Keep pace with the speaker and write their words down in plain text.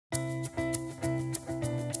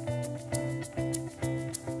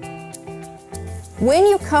When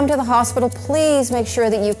you come to the hospital, please make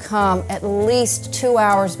sure that you come at least 2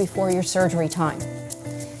 hours before your surgery time.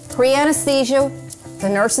 Pre-anesthesia, the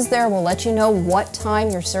nurses there will let you know what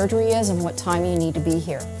time your surgery is and what time you need to be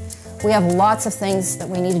here. We have lots of things that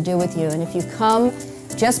we need to do with you, and if you come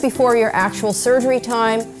just before your actual surgery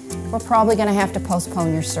time, we're probably going to have to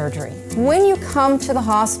postpone your surgery. When you come to the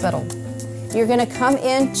hospital, you're going to come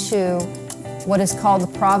into what is called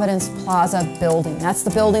the Providence Plaza building. That's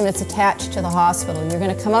the building that's attached to the hospital. You're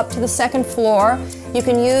going to come up to the second floor. You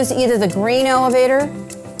can use either the green elevator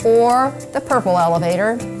or the purple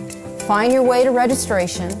elevator. Find your way to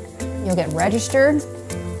registration. You'll get registered,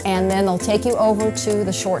 and then they'll take you over to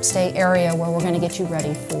the short stay area where we're going to get you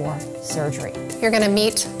ready for surgery. You're going to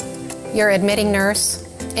meet your admitting nurse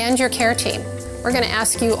and your care team. We're going to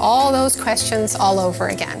ask you all those questions all over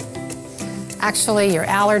again. Actually, your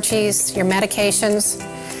allergies, your medications.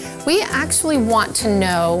 We actually want to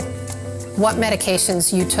know what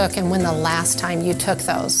medications you took and when the last time you took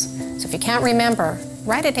those. So if you can't remember,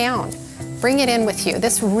 write it down. Bring it in with you.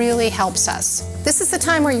 This really helps us. This is the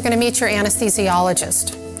time where you're going to meet your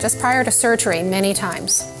anesthesiologist, just prior to surgery many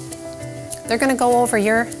times. They're going to go over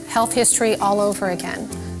your health history all over again.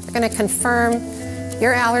 They're going to confirm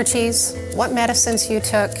your allergies, what medicines you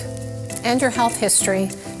took, and your health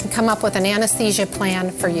history, and come up with an anesthesia plan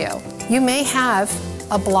for you. You may have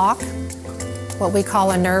a block, what we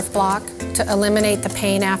call a nerve block, to eliminate the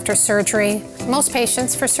pain after surgery. Most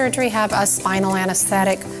patients for surgery have a spinal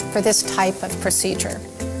anesthetic for this type of procedure.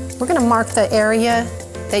 We're going to mark the area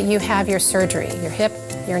that you have your surgery, your hip,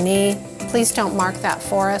 your knee. Please don't mark that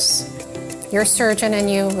for us. Your surgeon and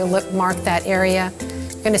you will mark that area.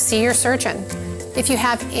 You're going to see your surgeon. If you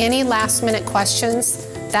have any last-minute questions,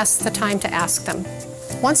 that's the time to ask them.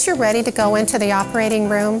 Once you're ready to go into the operating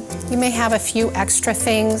room, you may have a few extra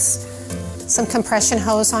things, some compression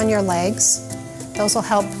hose on your legs. Those will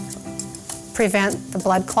help prevent the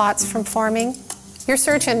blood clots from forming. Your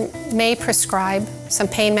surgeon may prescribe some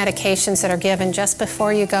pain medications that are given just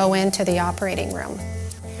before you go into the operating room.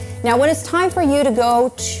 Now, when it's time for you to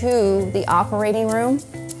go to the operating room,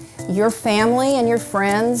 your family and your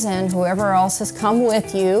friends and whoever else has come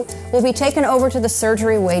with you will be taken over to the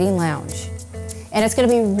surgery waiting lounge. And it's going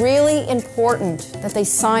to be really important that they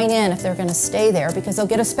sign in if they're going to stay there, because they'll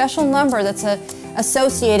get a special number that's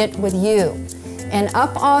associated with you. And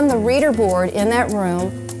up on the reader board in that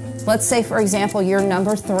room, let's say, for example, you're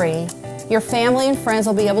number 3. Your family and friends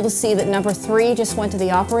will be able to see that number 3 just went to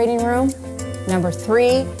the operating room, number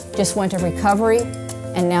 3 just went to recovery,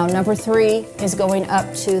 and now number 3 is going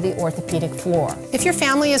up to the orthopedic floor. If your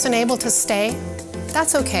family isn't able to stay,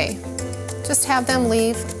 that's okay. Just have them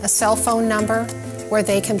leave a cell phone number where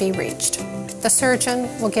they can be reached. The surgeon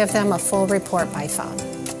will give them a full report by phone.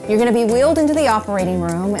 You're going to be wheeled into the operating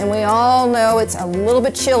room, and we all know it's a little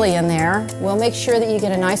bit chilly in there. We'll make sure that you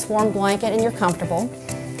get a nice warm blanket and you're comfortable.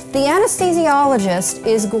 The anesthesiologist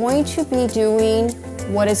is going to be doing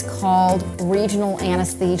what is called regional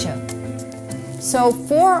anesthesia. So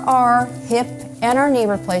for our hip and our knee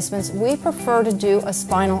replacements, we prefer to do a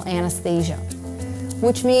spinal anesthesia,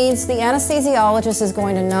 which means the anesthesiologist is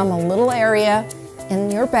going to numb a little area in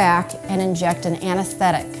your back and inject an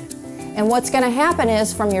anesthetic. And what's going to happen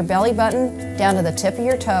is from your belly button down to the tip of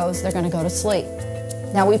your toes, they're going to go to sleep.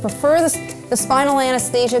 Now, we prefer the spinal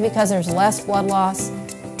anesthesia because there's less blood loss,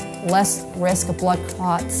 less risk of blood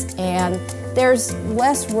clots, and there's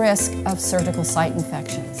less risk of surgical site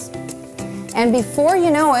infections. And before you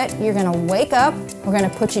know it, you're going to wake up. We're going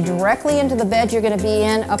to put you directly into the bed you're going to be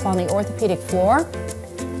in up on the orthopedic floor.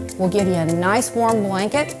 We'll give you a nice warm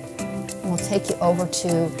blanket, and we'll take you over to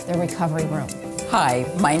the recovery room. Hi,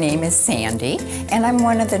 my name is Sandy, and I'm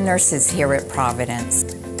one of the nurses here at Providence.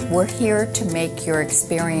 We're here to make your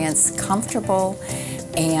experience comfortable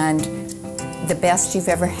and the best you've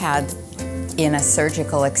ever had in a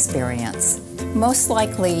surgical experience. Most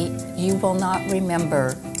likely, you will not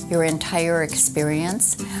remember your entire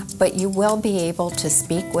experience, but you will be able to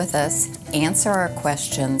speak with us, answer our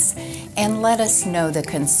questions, and let us know the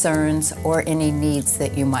concerns or any needs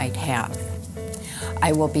that you might have.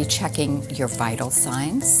 I will be checking your vital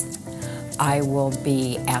signs. I will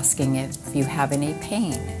be asking if you have any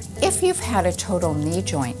pain. If you've had a total knee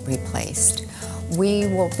joint replaced, we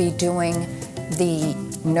will be doing the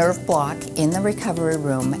nerve block in the recovery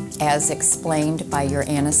room as explained by your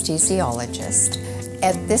anesthesiologist.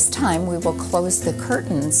 At this time, we will close the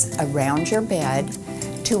curtains around your bed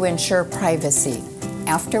to ensure privacy.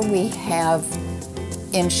 After we have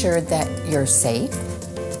ensured that you're safe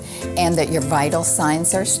and that your vital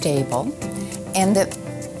signs are stable and that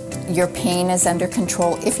your pain is under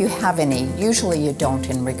control, if you have any. Usually you don't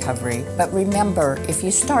in recovery. But remember, if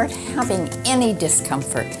you start having any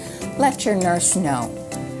discomfort, let your nurse know.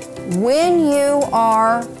 When you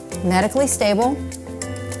are medically stable,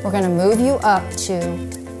 we're going to move you up to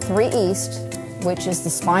 3 East, which is the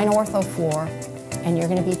spine ortho floor, and you're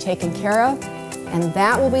going to be taken care of, and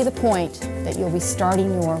that will be the point that you'll be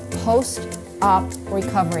starting your post-op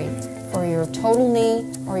recovery for your total knee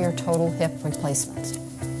or your total hip replacement.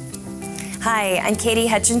 Hi, I'm Katie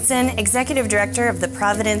Hutchinson, Executive Director of the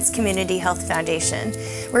Providence Community Health Foundation.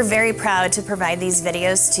 We're very proud to provide these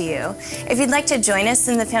videos to you. If you'd like to join us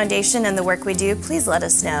in the foundation and the work we do, please let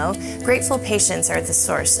us know. Grateful patients are the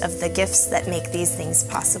source of the gifts that make these things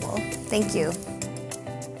possible. Thank you.